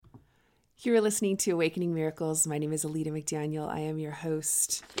You're listening to Awakening Miracles. My name is Alita McDaniel. I am your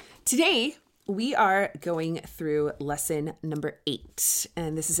host. Today, we are going through lesson number 8,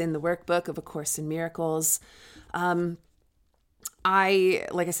 and this is in the workbook of A Course in Miracles. Like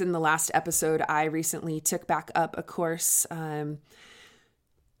I said in the last episode, I recently took back up a course. I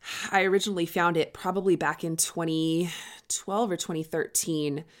originally found it probably back in 2012 or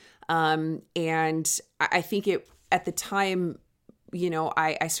 2013. And I think it, at the time,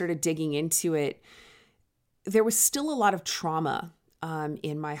 I started digging into it. There was still a lot of trauma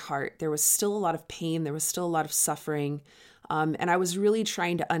in my heart. There was still a lot of pain. There was still a lot of suffering. And I was really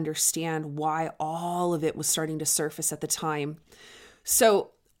trying to understand why all of it was starting to surface at the time.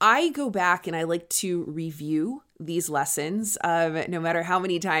 So I go back and I like to review these lessons, no matter how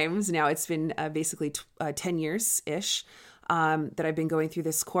many times. Now it's been basically 10 years-ish that I've been going through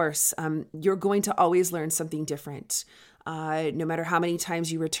this course. You're going to always learn something different. No matter how many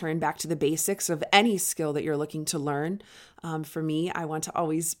times you return back to the basics of any skill that you're looking to learn. For me, I want to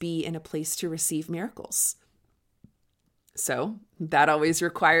always be in a place to receive miracles. So that always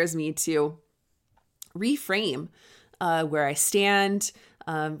requires me to reframe where I stand,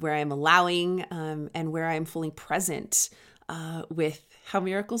 where I'm allowing, and where I'm fully present with how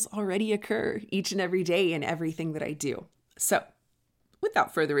miracles already occur each and every day in everything that I do. So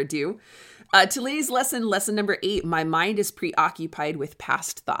without further ado, today's lesson number 8, my mind is preoccupied with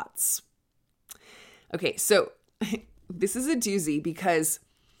past thoughts. Okay, so this is a doozy because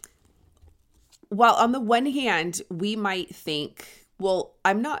while on the one hand, we might think, well,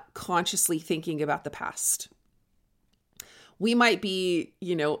 I'm not consciously thinking about the past. We might be,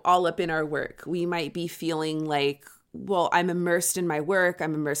 all up in our work. We might be feeling like, well, I'm immersed in my work.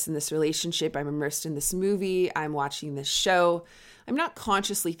 I'm immersed in this relationship. I'm immersed in this movie. I'm watching this show. I'm not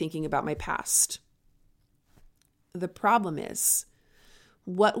consciously thinking about my past. The problem is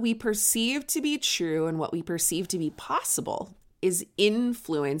what we perceive to be true and what we perceive to be possible is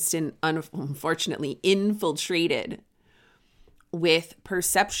influenced and unfortunately infiltrated with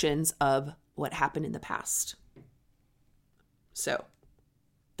perceptions of what happened in the past. So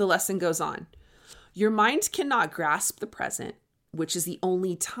the lesson goes on. Your mind cannot grasp the present, which is the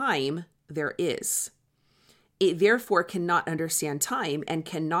only time there is. It therefore cannot understand time and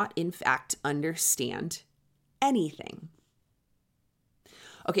cannot, in fact, understand anything.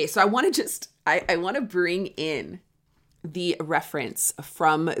 Okay, so I want to bring in the reference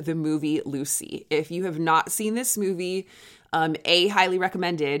from the movie Lucy. If you have not seen this movie, A, highly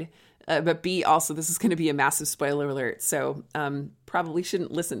recommended, but B, also this is going to be a massive spoiler alert, so probably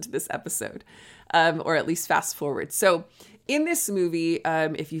shouldn't listen to this episode, or at least fast forward. So in this movie,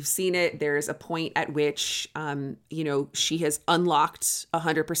 if you've seen it, there's a point at which, she has unlocked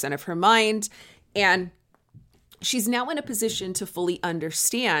 100% of her mind, and she's now in a position to fully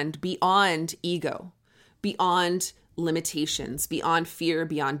understand beyond ego, beyond limitations, beyond fear,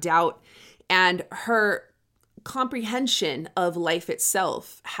 beyond doubt, and her comprehension of life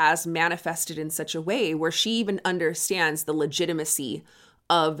itself has manifested in such a way where she even understands the legitimacy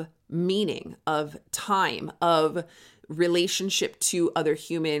of meaning, of time, of relationship to other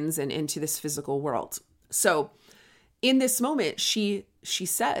humans and into this physical world. So in this moment, she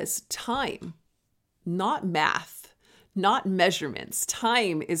says, time, not math, not measurements.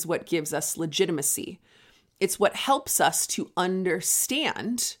 Time is what gives us legitimacy. It's what helps us to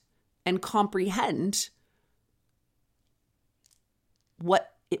understand and comprehend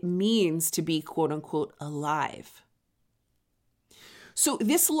what it means to be quote unquote alive. So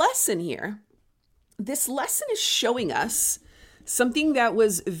this lesson is showing us something that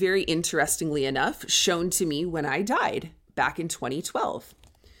was very interestingly enough shown to me when I died back in 2012.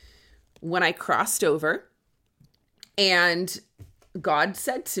 When I crossed over and God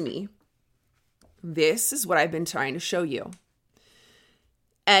said to me, this is what I've been trying to show you.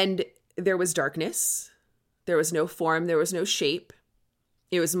 And there was darkness. There was no form. There was no shape.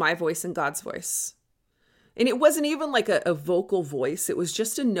 It was my voice and God's voice. And it wasn't even like a vocal voice. It was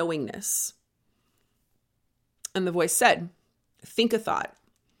just a knowingness. And the voice said, think a thought.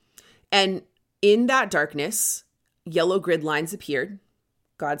 And in that darkness, yellow grid lines appeared.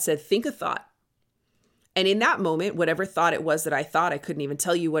 God said, think a thought. And in that moment, whatever thought it was that I thought, I couldn't even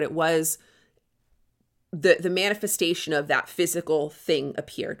tell you what it was. The manifestation of that physical thing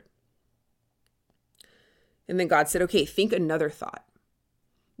appeared. And then God said, okay, think another thought.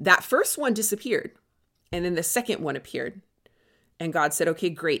 That first one disappeared. And then the second one appeared. And God said, okay,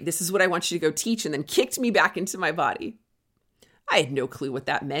 great. This is what I want you to go teach. And then kicked me back into my body. I had no clue what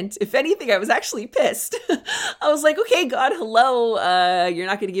that meant. If anything, I was actually pissed. I was like, okay, God, hello. You're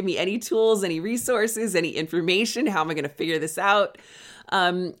not going to give me any tools, any resources, any information. How am I going to figure this out?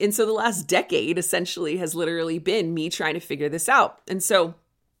 And so the last decade essentially has literally been me trying to figure this out. And so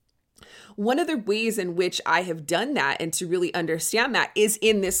one of the ways in which I have done that and to really understand that is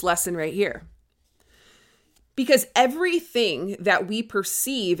in this lesson right here. Because everything that we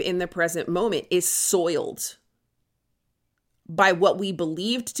perceive in the present moment is soiled by what we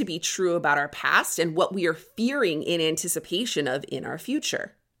believed to be true about our past and what we are fearing in anticipation of in our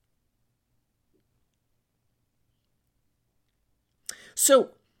future.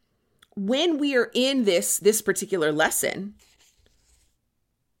 So when we are in this particular lesson,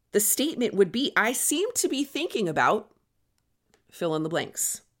 the statement would be, I seem to be thinking about fill in the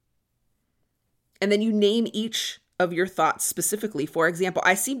blanks. And then you name each of your thoughts specifically. For example,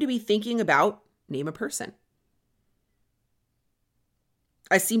 I seem to be thinking about, name a person.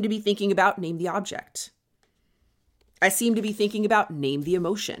 I seem to be thinking about, name the object. I seem to be thinking about, name the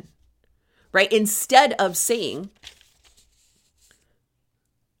emotion, right? Instead of saying,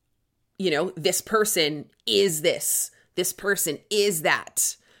 this person is this person is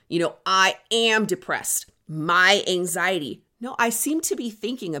that, I am depressed, my anxiety. No, I seem to be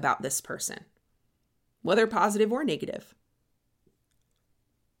thinking about this person, whether positive or negative.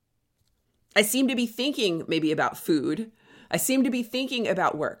 I seem to be thinking maybe about food. I seem to be thinking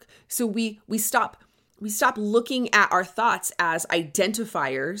about work. So we stop looking at our thoughts as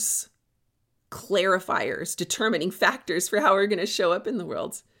identifiers, clarifiers, determining factors for how we're going to show up in the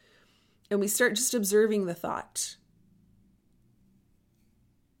world. And we start just observing the thought.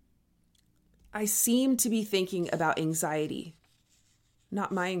 I seem to be thinking about anxiety,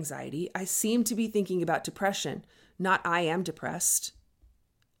 not my anxiety. I seem to be thinking about depression, not I am depressed.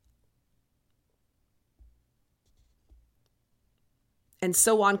 And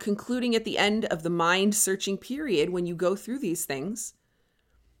so on, concluding at the end of the mind searching period, when you go through these things,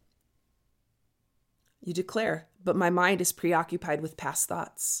 you declare, but my mind is preoccupied with past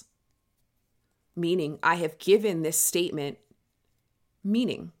thoughts. Meaning, I have given this statement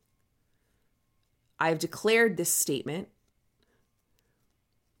meaning. I have declared this statement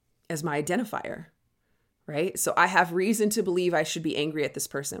as my identifier, right? So I have reason to believe I should be angry at this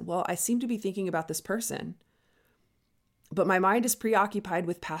person. Well, I seem to be thinking about this person, but my mind is preoccupied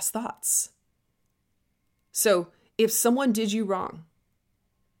with past thoughts. So if someone did you wrong,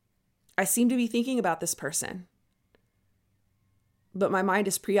 I seem to be thinking about this person, but my mind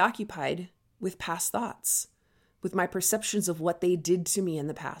is preoccupied with past thoughts, with my perceptions of what they did to me in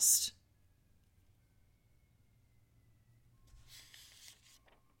the past.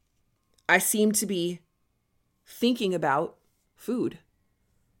 I seem to be thinking about food,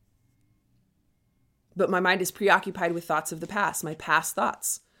 but my mind is preoccupied with thoughts of the past, my past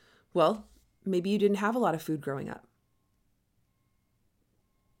thoughts. Well, maybe you didn't have a lot of food growing up.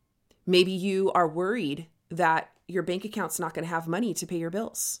 Maybe you are worried that your bank account's not going to have money to pay your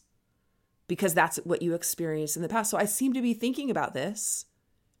bills because that's what you experienced in the past. So I seem to be thinking about this,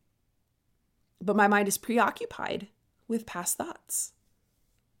 but my mind is preoccupied with past thoughts.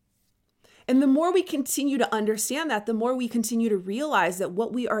 And the more we continue to understand that, the more we continue to realize that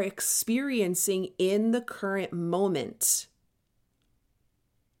what we are experiencing in the current moment,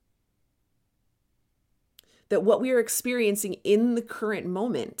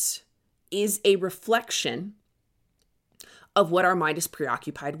 is a reflection of what our mind is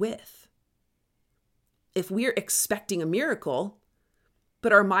preoccupied with. If we're expecting a miracle,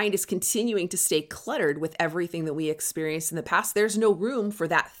 but our mind is continuing to stay cluttered with everything that we experienced in the past, there's no room for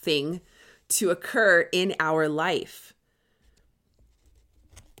that thing to occur in our life.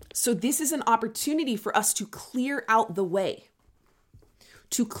 So this is an opportunity for us to clear out the way,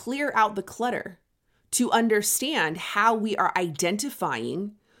 to clear out the clutter, to understand how we are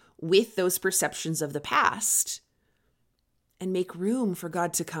identifying with those perceptions of the past and make room for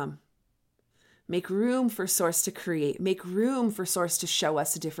God to come. Make room for Source to create. Make room for Source to show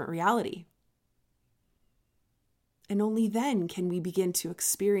us a different reality. And only then can we begin to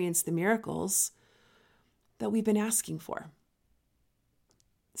experience the miracles that we've been asking for.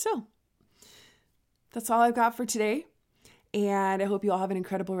 So that's all I've got for today. And I hope you all have an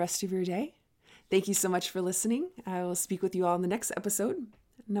incredible rest of your day. Thank you so much for listening. I will speak with you all in the next episode.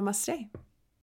 Namaste.